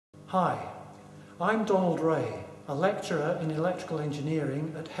Hi, I'm Donald Reay, a lecturer in electrical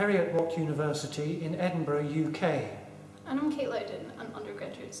engineering at Heriot-Watt University in Edinburgh, UK. And I'm Kate Loudon, an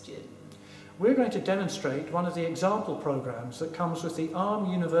undergraduate student. We're going to demonstrate one of the example programs that comes with the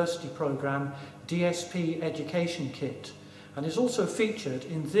ARM University program DSP Education Kit and is also featured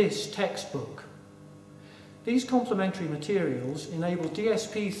in this textbook. These complementary materials enable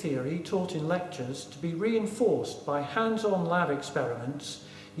DSP theory taught in lectures to be reinforced by hands-on lab experiments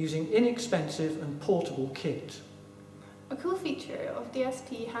using inexpensive and portable kit. A cool feature of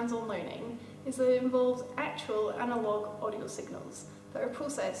DSP hands-on learning is that it involves actual analog audio signals that are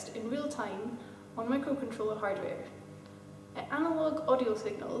processed in real time on microcontroller hardware. Analog audio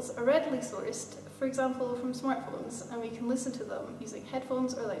signals are readily sourced, for example from smartphones, and we can listen to them using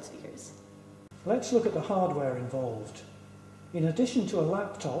headphones or loudspeakers. Let's look at the hardware involved. In addition to a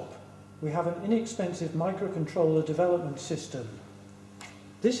laptop, we have an inexpensive microcontroller development system.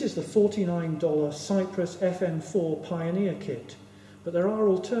 This is the $49 Cypress fm4 Pioneer kit, but there are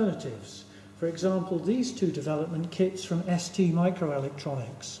alternatives. For example, these two development kits from ST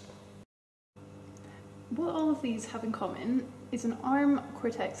Microelectronics. What all of these have in common is an ARM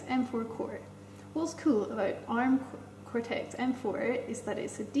Cortex-M4 core. What's cool about ARM Cortex-M4 is that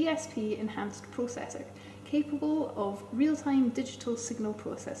it's a DSP-enhanced processor capable of real-time digital signal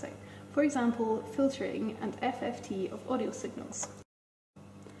processing, for example, filtering and FFT of audio signals.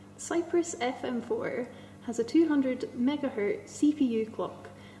 Cypress FM4 has a 200 MHz CPU clock,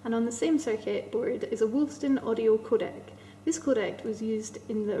 and on the same circuit board is a Wolfson audio codec. This codec was used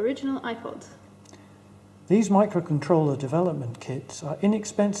in the original iPod. These microcontroller development kits are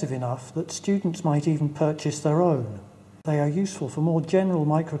inexpensive enough that students might even purchase their own. They are useful for more general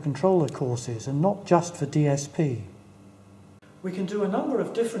microcontroller courses and not just for DSP. We can do a number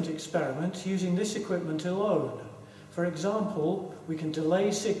of different experiments using this equipment alone. For example, we can delay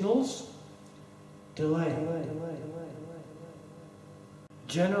signals,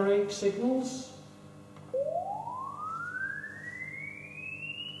 generate signals,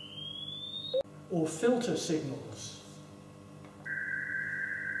 or filter signals.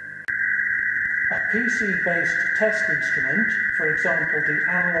 A PC-based test instrument, for example the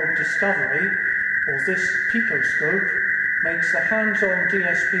analog discovery or this picoscope, makes the hands-on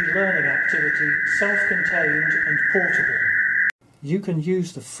DSP learning activity self-contained and portable. You can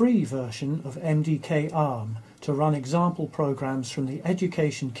use the free version of MDK ARM to run example programs from the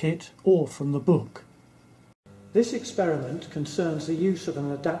education kit or from the book. This experiment concerns the use of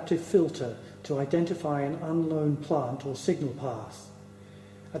an adaptive filter to identify an unknown plant or signal path.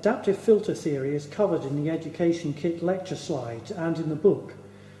 Adaptive filter theory is covered in the education kit lecture slides and in the book,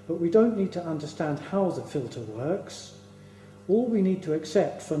 but we don't need to understand how the filter works. All we need to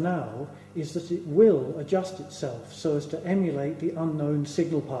accept for now is that it will adjust itself so as to emulate the unknown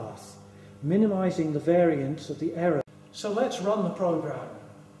signal path, minimizing the variance of the error. So let's run the program.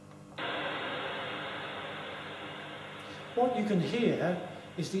 What you can hear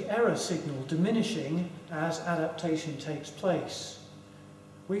is the error signal diminishing as adaptation takes place.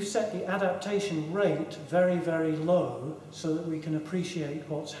 We've set the adaptation rate very, very low so that we can appreciate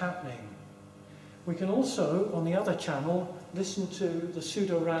what's happening. We can also, on the other channel, listen to the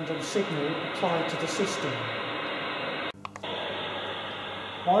pseudo-random signal applied to the system.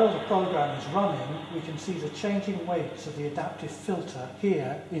 While the program is running, we can see the changing weights of the adaptive filter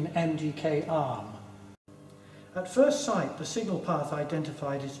here in MDK ARM. At first sight, the signal path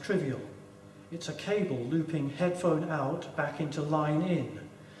identified is trivial. It's a cable looping headphone out back into line in.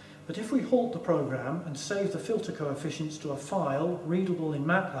 But if we halt the program and save the filter coefficients to a file readable in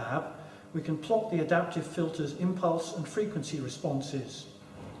MATLAB, we can plot the adaptive filter's impulse and frequency responses.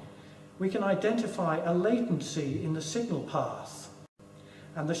 We can identify a latency in the signal path,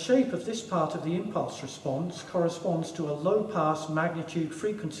 and the shape of this part of the impulse response corresponds to a low-pass magnitude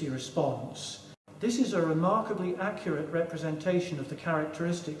frequency response. This is a remarkably accurate representation of the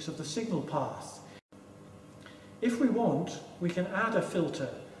characteristics of the signal path. If we want, we can add a filter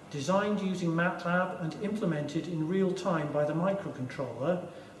designed using MATLAB and implemented in real time by the microcontroller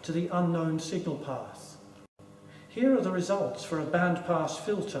to the unknown signal path. Here are the results for a bandpass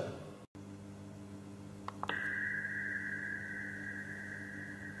filter.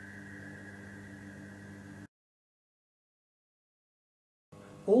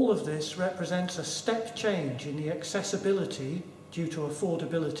 All of this represents a step change in the accessibility, due to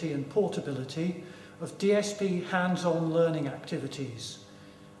affordability and portability, of DSP hands-on learning activities.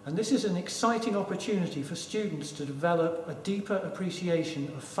 And this is an exciting opportunity for students to develop a deeper appreciation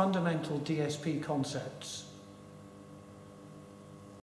of fundamental DSP concepts.